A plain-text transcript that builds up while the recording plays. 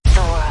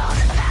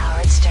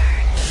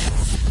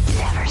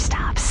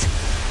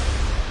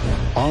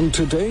On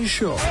today's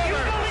show,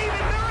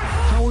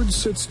 Howard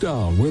sits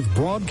down with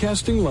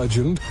broadcasting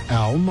legend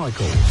Al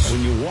Michaels.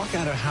 When you walk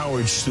out of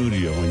Howard's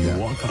studio and you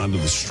walk onto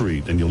the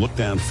street and you look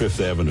down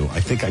Fifth Avenue, I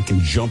think I can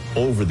jump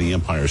over the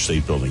Empire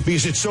State Building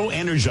because it's so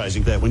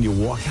energizing that when you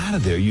walk out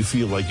of there, you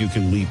feel like you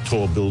can leap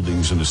tall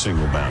buildings in a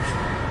single bound.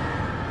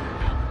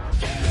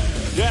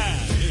 Yeah,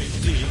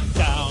 deep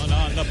down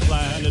on the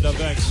planet of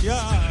X,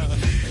 yeah,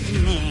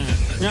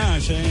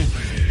 see,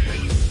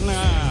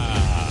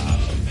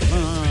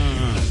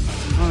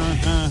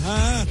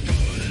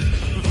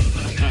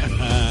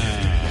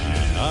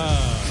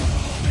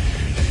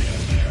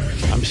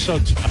 I'm so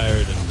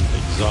tired and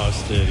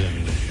exhausted,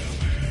 and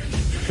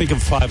think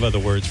of 5 other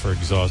words for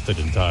exhausted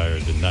and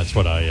tired, and that's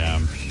what I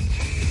am.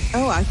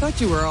 Oh, I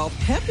thought you were all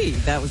peppy.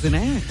 That was an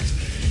act.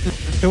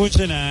 It was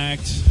an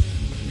act.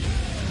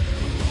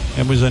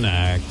 It was an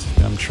act.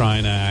 I'm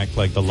trying to act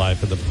like the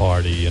life of the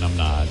party, and I'm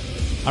not.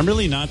 I'm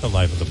really not the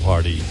life of the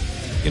party.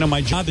 You know,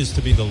 my job is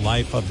to be the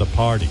life of the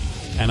party,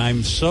 and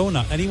I'm so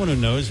not. Anyone who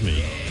knows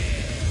me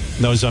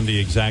knows I'm the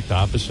exact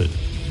opposite.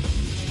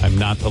 I'm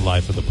not the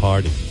life of the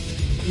party.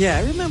 Yeah,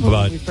 I remember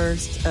when we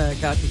first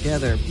got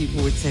together,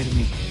 people would say to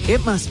me,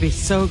 it must be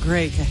so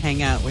great to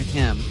hang out with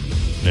him.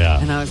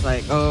 Yeah. And I was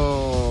like,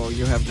 oh,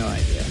 you have no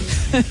idea.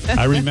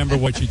 I remember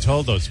what you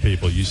told those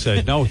people. You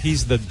said, no,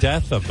 he's the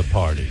death of the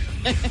party.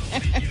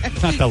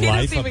 Not the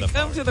life of the party. He doesn't even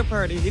come to the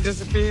party. He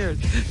disappears.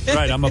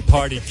 Right, I'm a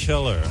party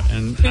killer.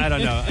 And I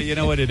don't know. You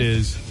know what it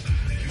is?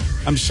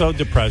 I'm so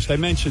depressed. I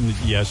mentioned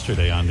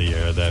yesterday on the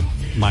air that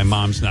my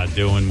mom's not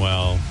doing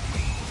well.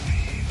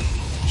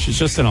 She's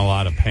just in a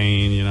lot of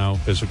pain, you know,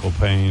 physical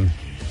pain.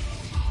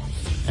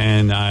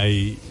 And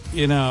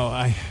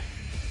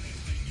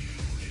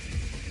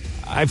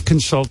I've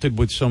consulted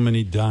with so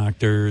many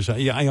doctors.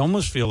 I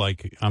almost feel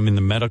like I'm in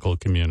the medical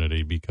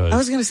community because I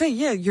was going to say,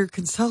 yeah, you're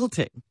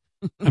consulting.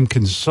 I'm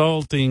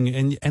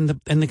consulting, and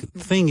the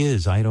thing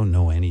is, I don't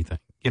know anything.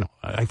 You know,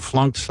 I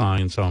flunked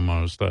science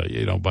almost.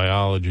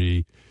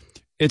 Biology.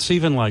 It's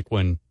even like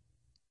when,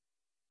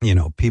 you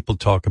know, people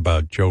talk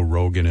about Joe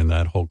Rogan and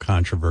that whole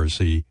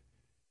controversy.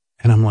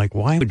 And I'm like,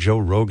 why would Joe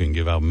Rogan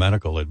give out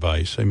medical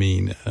advice? I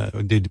mean,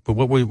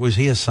 was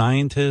he a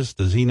scientist?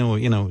 Does he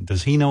know,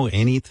 does he know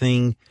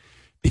anything?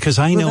 Because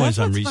I know as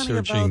I'm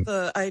researching.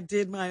 I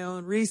did my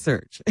own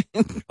research.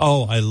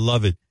 Oh, I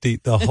love it.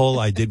 The whole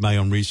I did my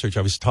own research.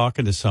 I was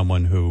talking to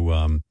someone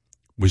who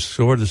was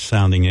sort of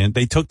sounding in.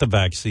 They took the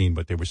vaccine,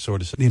 but they were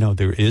sort of, they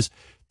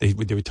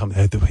were telling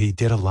me he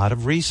did a lot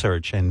of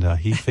research and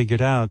he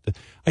figured out.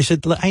 I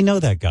said, I know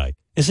that guy.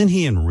 Isn't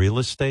he in real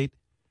estate?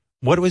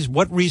 What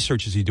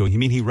research is he doing? You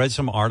mean he read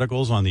some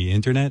articles on the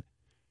internet?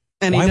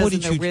 And he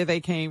doesn't know where they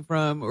came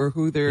from or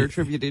who they're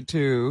attributed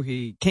to.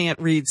 He can't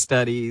read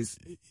studies.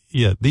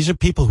 Yeah, these are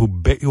people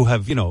who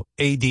have, ADD.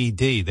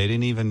 They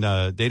didn't even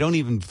they don't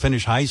even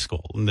finish high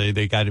school, and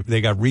they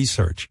got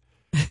research.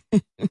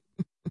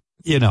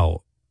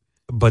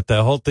 But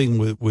the whole thing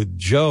with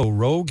Joe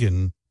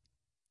Rogan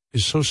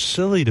is so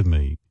silly to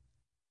me.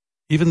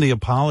 Even the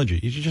apology.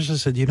 He just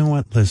said, you know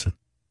what? Listen.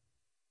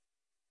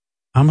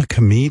 I'm a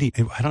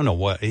comedian. I don't know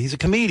what he's a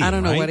comedian. I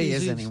don't know right? what he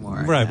is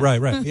anymore. Right.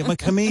 I'm a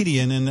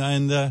comedian,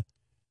 and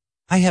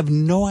I have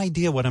no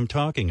idea what I'm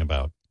talking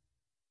about.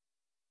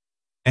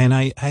 And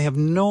I have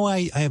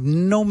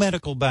no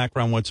medical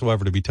background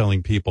whatsoever to be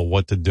telling people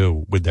what to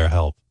do with their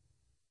health.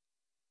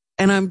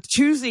 And I'm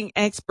choosing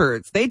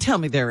experts. They tell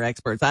me they're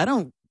experts. I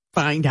don't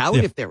find out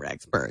if they're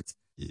experts.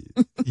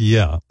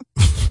 Yeah.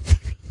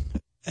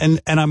 and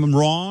I'm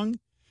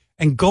wrong.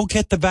 And go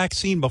get the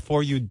vaccine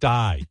before you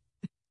die.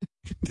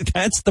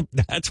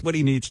 That's what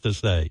he needs to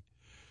say.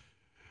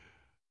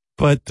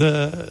 But,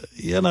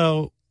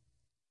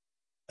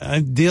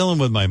 I'm dealing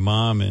with my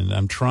mom and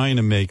I'm trying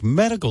to make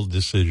medical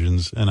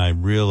decisions, and I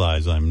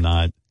realize I'm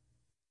not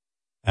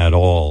at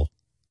all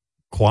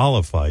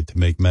qualified to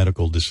make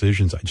medical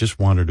decisions. I just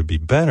want her to be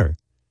better.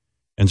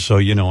 And so,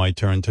 I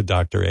turned to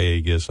Dr.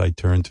 Agus. I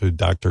turned to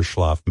Dr.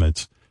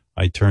 Schlafmitz.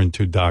 I turned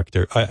to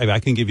I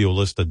can give you a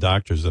list of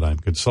doctors that I'm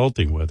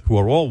consulting with who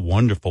are all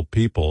wonderful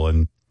people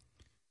and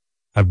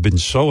have been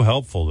so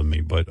helpful to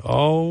me, but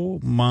oh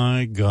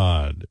my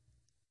God.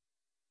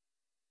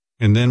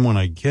 And then when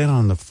I get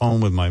on the phone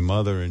with my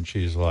mother and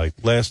she's like,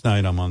 last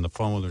night I'm on the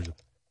phone with her.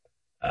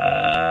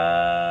 I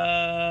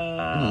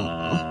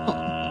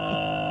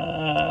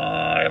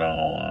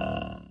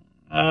don't.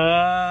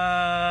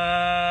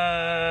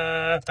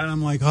 And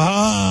I'm like,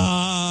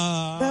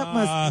 That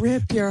must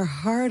rip your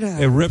heart out.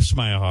 It rips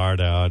my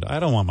heart out. I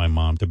don't want my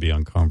mom to be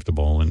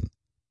uncomfortable, and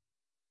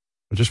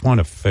I just want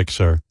to fix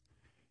her.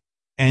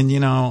 And,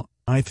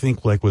 I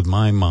think like with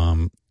my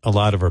mom, a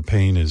lot of her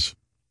pain is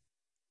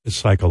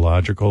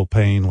psychological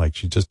pain, like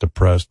she's just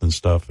depressed and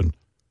stuff. And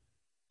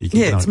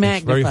it's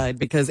magnified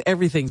because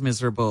everything's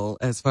miserable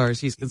as far as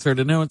she's concerned.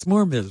 And now it's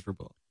more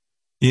miserable.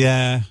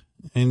 Yeah.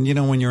 And,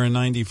 when you're a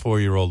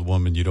 94-year-old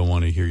woman, you don't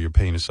want to hear your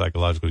pain is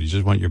psychological. You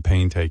just want your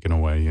pain taken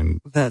away.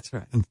 And that's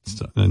right.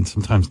 And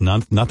sometimes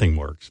nothing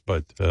works.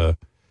 But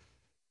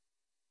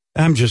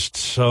I'm just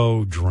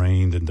so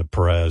drained and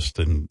depressed,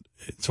 and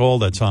it's all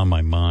that's on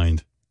my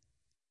mind.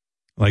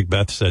 Like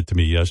Beth said to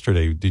me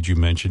yesterday, did you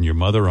mention your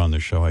mother on the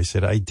show? I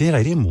said, I did.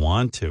 I didn't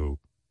want to.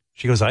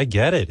 She goes, I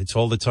get it. It's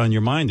all that's on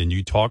your mind. And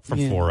you talk for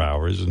 4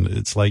 hours. And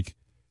it's like,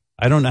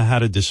 I don't know how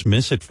to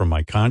dismiss it from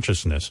my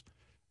consciousness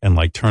and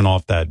like turn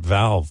off that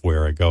valve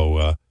where I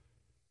go,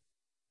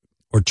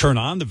 or turn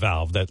on the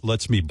valve that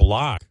lets me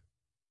block.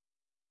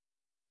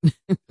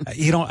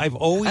 I've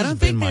always I don't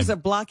been think there's a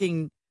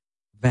blocking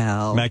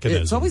valve.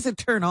 Mechanism. It's always a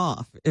turn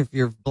off if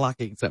you're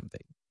blocking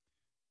something.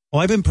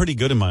 Well, I've been pretty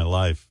good in my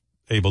life,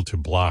 able to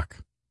block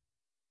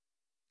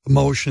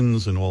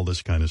emotions and all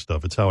this kind of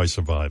stuff. It's how I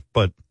survive.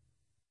 But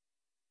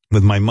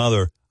with my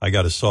mother, I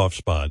got a soft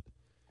spot.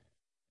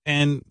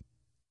 And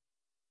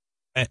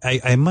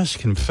I must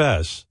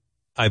confess,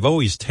 I've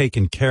always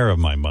taken care of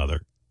my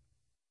mother,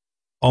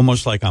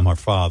 almost like I'm her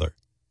father.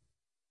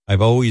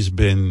 I've always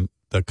been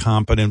the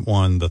competent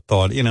one, the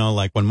thought,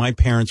 like when my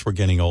parents were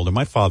getting older,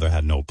 my father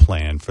had no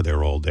plan for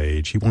their old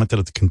age. He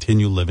wanted to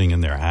continue living in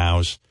their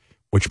house,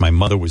 which my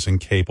mother was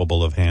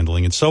incapable of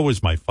handling. And so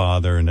was my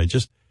father. And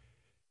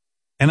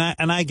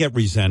I get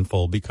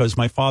resentful because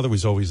my father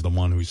was always the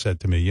one who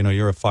said to me,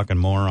 you're a fucking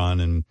moron.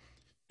 And,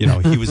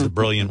 he was the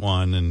brilliant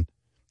one.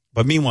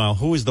 But meanwhile,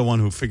 who is the one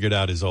who figured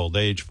out his old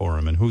age for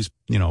him? And who's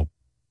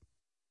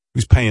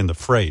paying the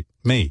freight?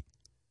 Me.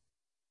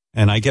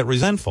 And I get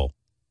resentful.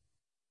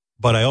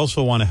 But I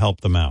also want to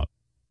help them out.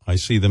 I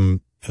see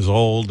them as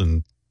old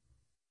and,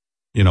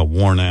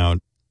 worn out.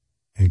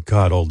 And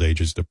God, old age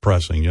is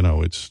depressing.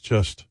 It's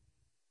just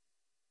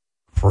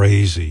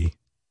crazy.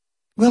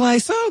 Well, I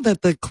saw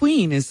that the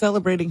Queen is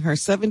celebrating her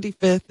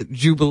 75th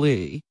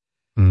Jubilee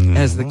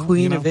as the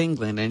Queen of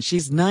England, and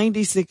she's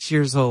 96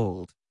 years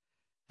old.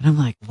 And I'm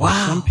like, wow.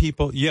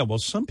 Well,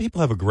 some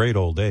people have a great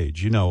old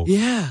age,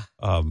 Yeah.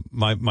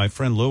 My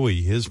friend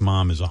Louis, his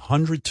mom is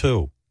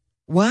 102.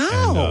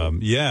 Wow.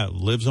 And,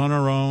 lives on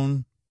her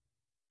own.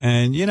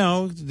 And,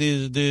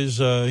 there's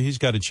he's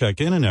got to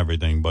check in and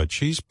everything, but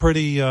she's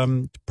pretty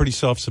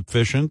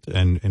self-sufficient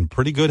and in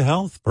pretty good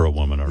health for a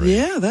woman already.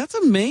 Yeah, that's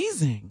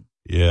amazing.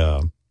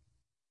 Yeah.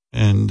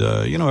 And,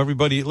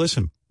 everybody,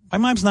 listen, my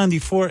mom's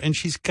 94 and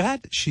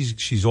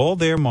she's all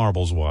there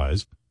marbles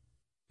wise.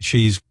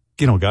 She's,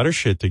 got her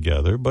shit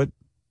together, but,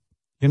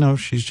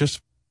 she's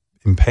just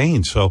in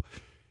pain. So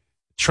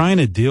trying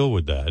to deal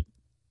with that.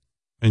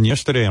 And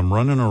yesterday I'm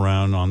running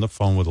around on the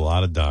phone with a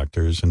lot of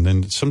doctors. And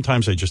then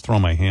sometimes I just throw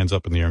my hands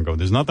up in the air and go,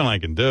 there's nothing I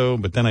can do.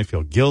 But then I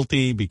feel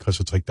guilty because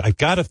it's like, I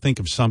got to think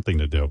of something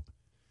to do.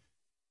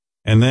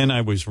 And then I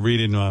was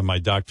reading my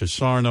Dr.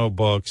 Sarno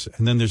books.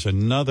 And then there's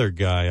another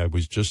guy I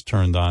was just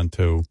turned on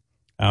to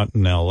out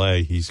in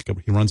L.A. He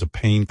runs a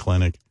pain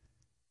clinic.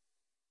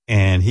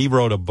 And he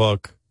wrote a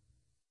book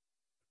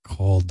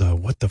called,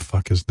 what the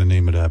fuck is the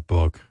name of that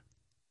book?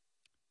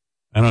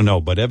 I don't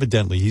know, but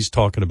evidently he's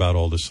talking about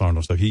all the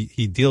Sarno stuff.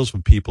 He deals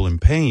with people in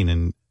pain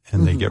and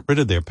they get rid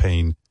of their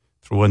pain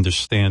through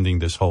understanding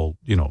this whole,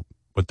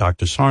 what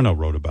Dr. Sarno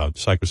wrote about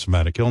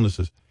psychosomatic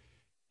illnesses.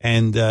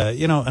 And,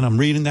 and I'm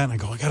reading that and I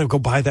go, I got to go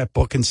buy that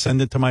book and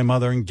send it to my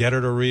mother and get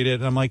her to read it.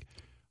 And I'm like,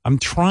 I'm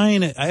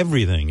trying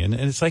everything. And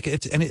it's like,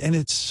 it's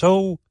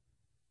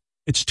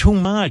too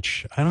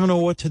much. I don't know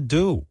what to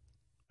do.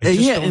 I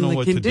just don't know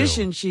what to do. In the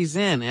condition she's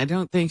in, I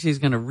don't think she's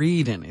going to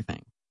read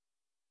anything.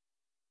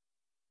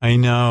 I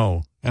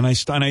know. And I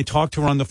talked to her on the